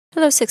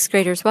Hello, 6th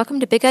graders.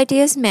 Welcome to Big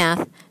Ideas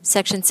Math,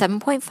 Section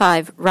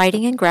 7.5,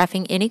 Writing and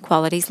Graphing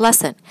Inequalities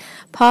lesson.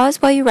 Pause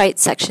while you write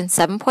Section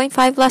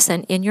 7.5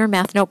 lesson in your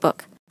math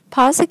notebook.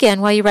 Pause again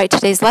while you write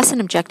today's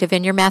lesson objective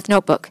in your math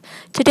notebook.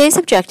 Today's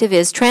objective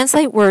is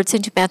translate words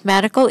into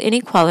mathematical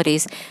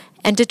inequalities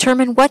and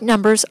determine what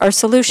numbers are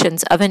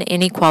solutions of an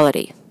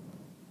inequality.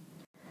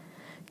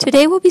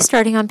 Today we'll be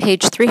starting on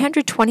page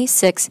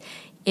 326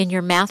 in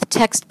your math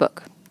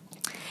textbook.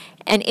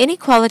 An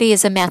inequality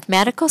is a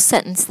mathematical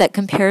sentence that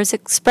compares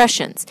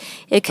expressions.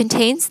 It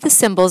contains the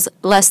symbols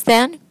less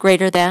than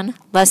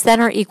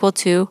or equal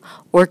to,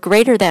 or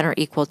greater than or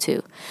equal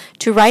to.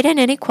 To write an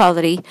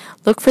inequality,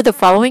 look for the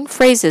following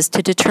phrases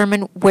to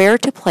determine where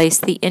to place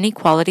the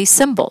inequality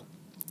symbol.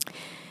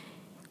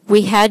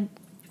 We had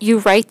you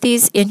write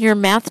these in your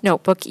math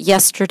notebook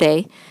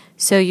yesterday,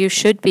 so you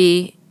should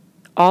be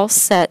all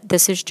set.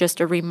 This is just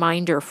a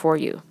reminder for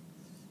you.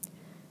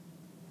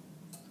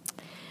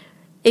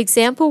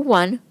 Example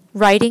 1,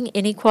 writing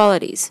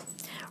inequalities.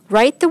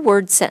 Write the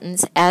word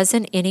sentence as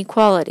an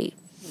inequality.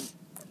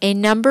 A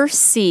number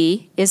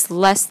C is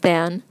less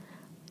than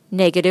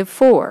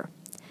 -4.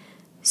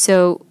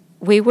 So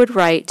we would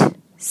write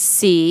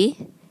C,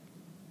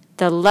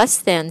 the less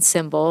than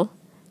symbol,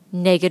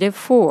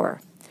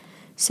 -4.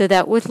 So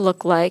that would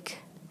look like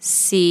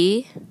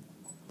C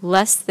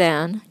less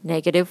than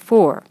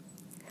 -4.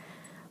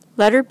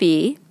 Letter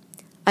B,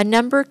 a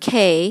number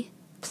K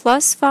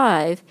plus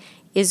 5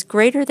 is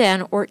greater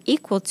than or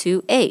equal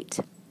to 8.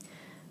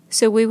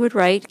 So we would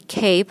write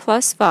K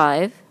plus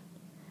 5,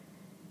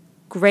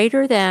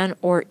 greater than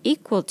or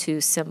equal to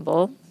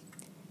symbol,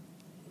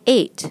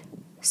 8.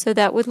 So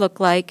that would look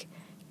like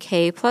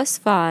K plus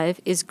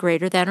 5 is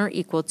greater than or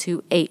equal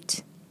to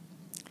 8.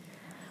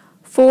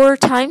 4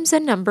 times a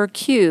number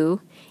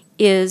Q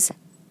is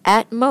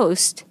at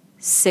most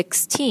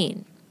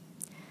 16.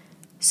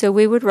 So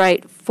we would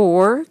write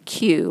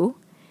 4Q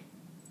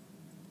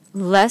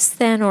less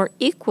than or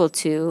equal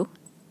to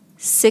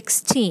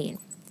 16.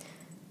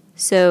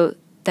 So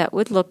that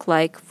would look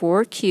like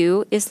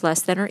 4Q is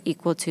less than or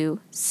equal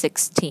to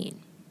 16.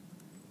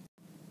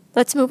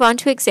 Let's move on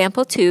to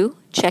example 2,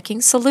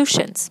 checking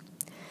solutions.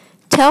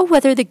 Tell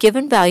whether the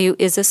given value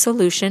is a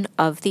solution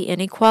of the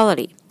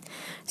inequality.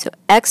 So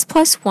x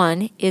plus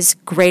 1 is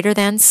greater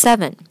than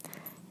 7.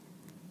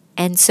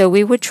 And so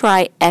we would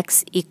try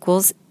x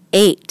equals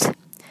 8.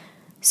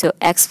 So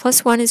x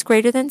plus 1 is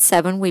greater than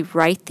 7. We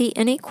write the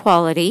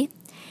inequality,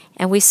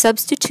 and we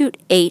substitute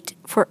 8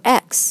 for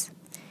x.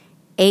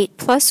 8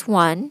 plus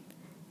 1,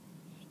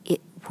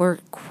 we're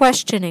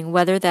questioning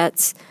whether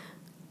that's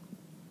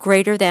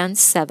greater than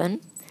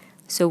 7.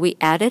 So we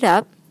add it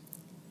up.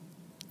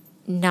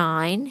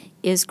 9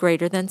 is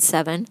greater than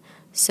 7,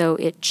 so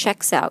it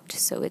checks out.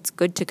 So it's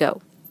good to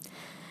go.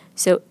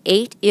 So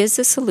 8 is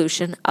the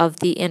solution of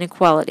the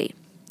inequality.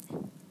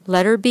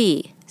 Letter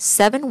B,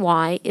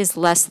 7y is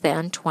less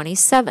than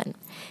 27.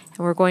 And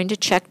we're going to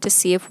check to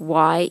see if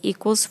y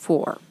equals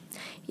 4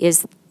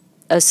 is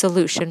a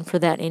solution for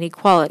that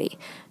inequality.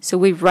 So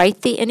we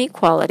write the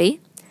inequality,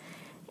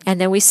 and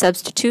then we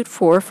substitute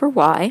 4 for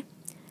y.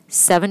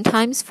 7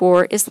 times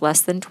 4 is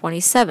less than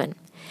 27.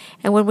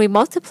 And when we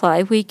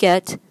multiply, we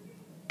get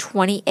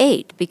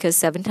 28, because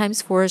 7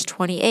 times 4 is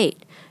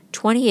 28.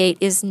 28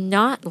 is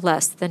not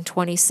less than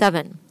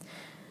 27.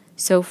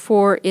 So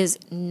 4 is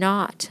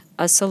not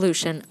a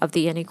solution of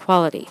the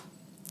inequality.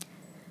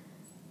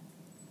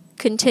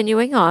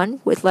 Continuing on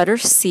with letter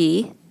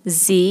C,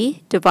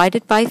 z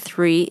divided by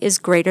 3 is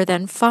greater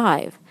than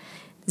 5.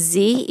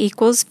 Z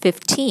equals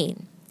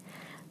 15.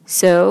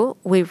 So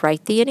we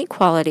write the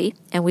inequality,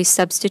 and we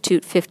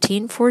substitute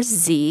 15 for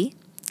z,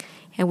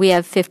 and we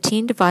have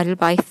 15 divided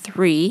by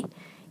 3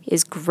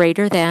 is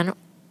greater than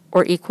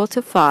or equal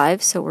to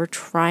 5, so we're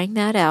trying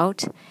that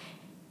out,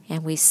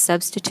 and we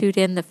substitute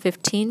in the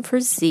 15 for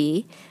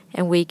z,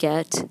 and we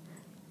get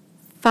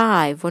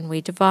 5 when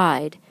we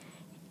divide,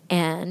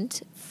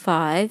 and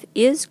 5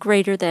 is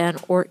greater than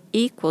or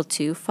equal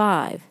to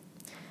 5.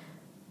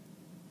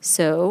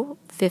 So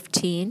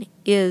 15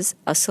 is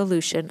a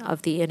solution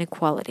of the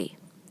inequality.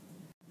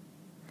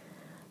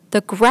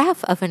 The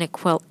graph of an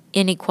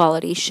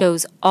inequality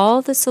shows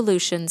all the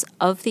solutions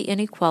of the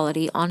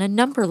inequality on a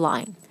number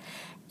line.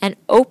 An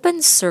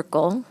open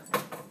circle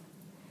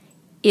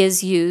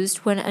is used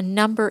when a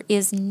number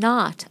is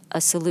not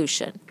a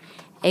solution.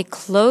 A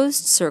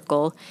closed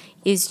circle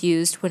is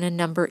used when a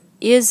number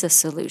is a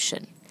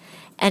solution.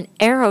 An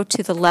arrow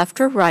to the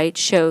left or right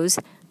shows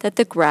that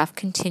the graph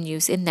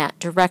continues in that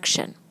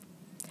direction.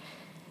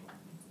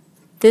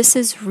 This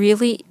is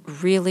really,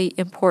 really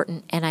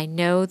important, and I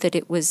know that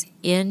it was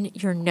in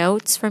your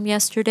notes from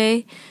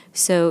yesterday,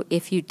 so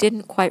if you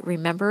didn't quite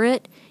remember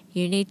it,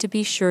 you need to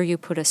be sure you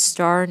put a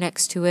star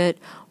next to it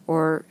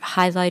or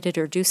highlight it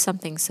or do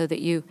something so that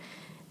you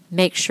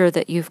make sure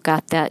that you've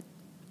got that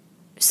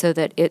so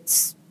that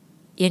it's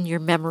in your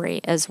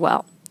memory as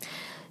well.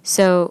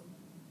 So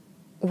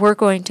we're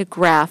going to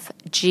graph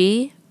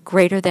g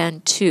greater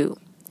than 2.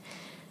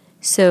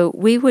 So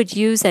we would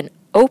use an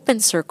open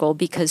circle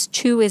because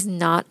 2 is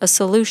not a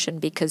solution,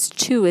 because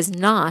 2 is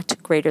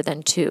not greater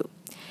than 2.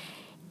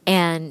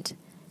 And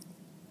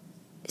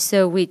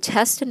so we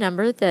test a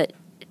number that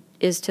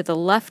is to the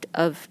left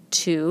of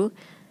 2.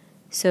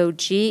 So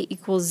g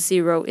equals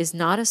 0 is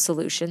not a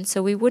solution,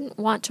 so we wouldn't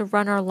want to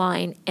run our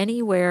line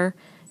anywhere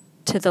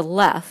to the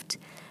left,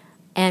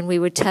 and we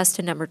would test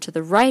a number to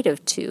the right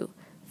of 2,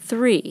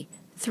 3.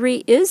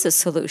 3 is a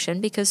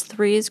solution because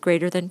 3 is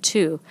greater than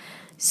 2.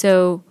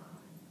 So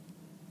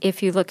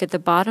if you look at the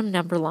bottom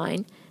number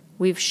line,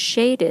 we've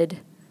shaded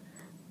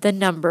the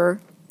number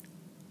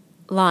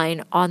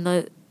line on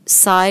the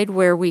side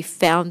where we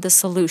found the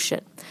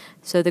solution.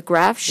 So the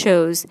graph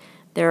shows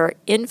there are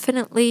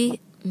infinitely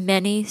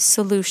many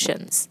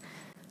solutions.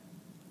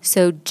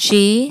 So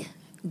g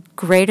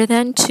greater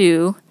than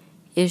 2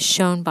 is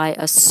shown by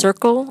a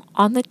circle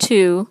on the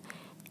 2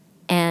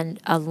 and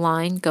a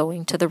line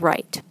going to the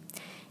right.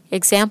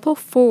 Example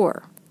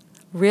 4,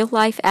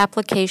 real-life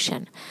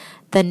application.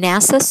 The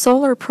NASA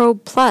Solar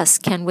Probe Plus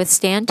can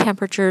withstand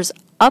temperatures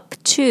up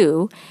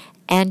to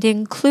and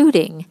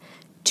including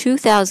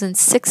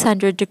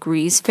 2,600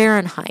 degrees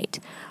Fahrenheit.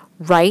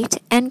 Write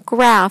and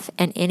graph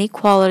an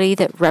inequality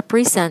that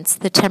represents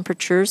the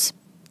temperatures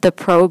the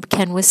probe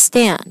can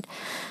withstand.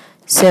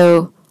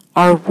 So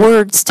our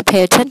words to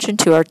pay attention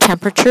to are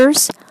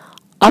temperatures,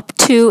 up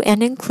to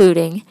and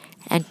including,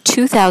 and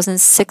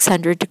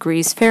 2,600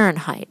 degrees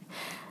Fahrenheit.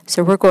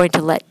 So we're going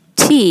to let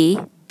T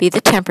be the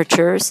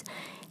temperatures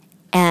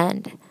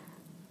and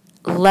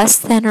less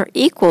than or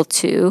equal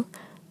to,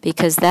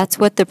 because that's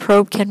what the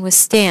probe can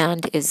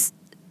withstand, is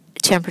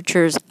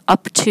temperatures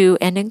up to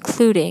and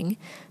including,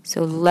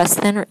 so less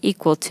than or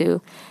equal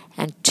to,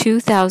 and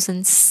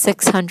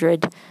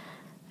 2,600.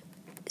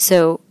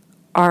 So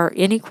our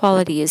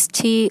inequality is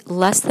T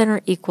less than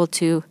or equal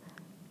to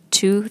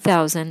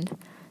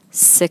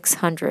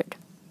 2,600.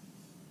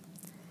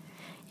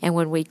 And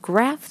when we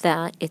graph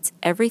that, it's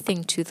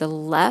everything to the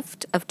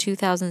left of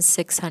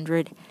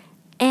 2,600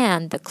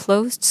 and the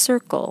closed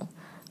circle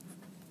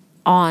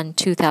on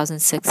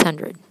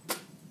 2,600.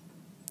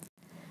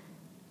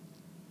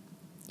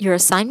 Your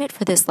assignment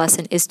for this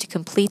lesson is to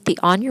complete the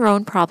On Your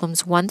Own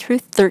problems 1 through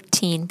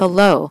 13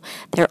 below.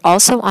 They're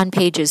also on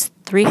pages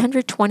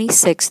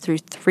 326 through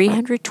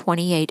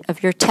 328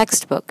 of your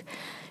textbook.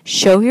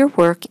 Show your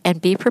work and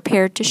be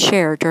prepared to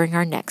share during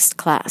our next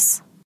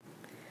class.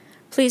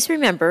 Please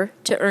remember,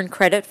 to earn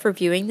credit for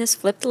viewing this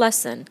flipped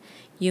lesson,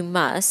 you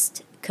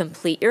must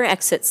complete your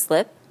exit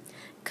slip,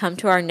 come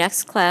to our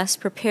next class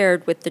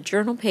prepared with the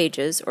journal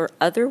pages or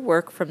other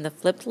work from the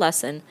flipped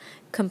lesson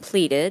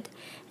completed,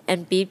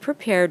 and be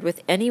prepared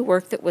with any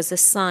work that was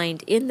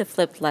assigned in the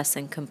flipped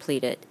lesson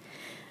completed.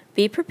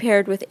 Be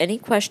prepared with any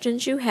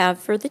questions you have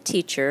for the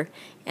teacher,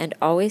 and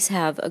always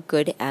have a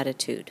good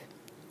attitude.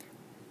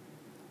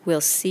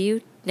 We'll see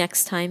you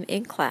next time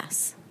in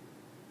class.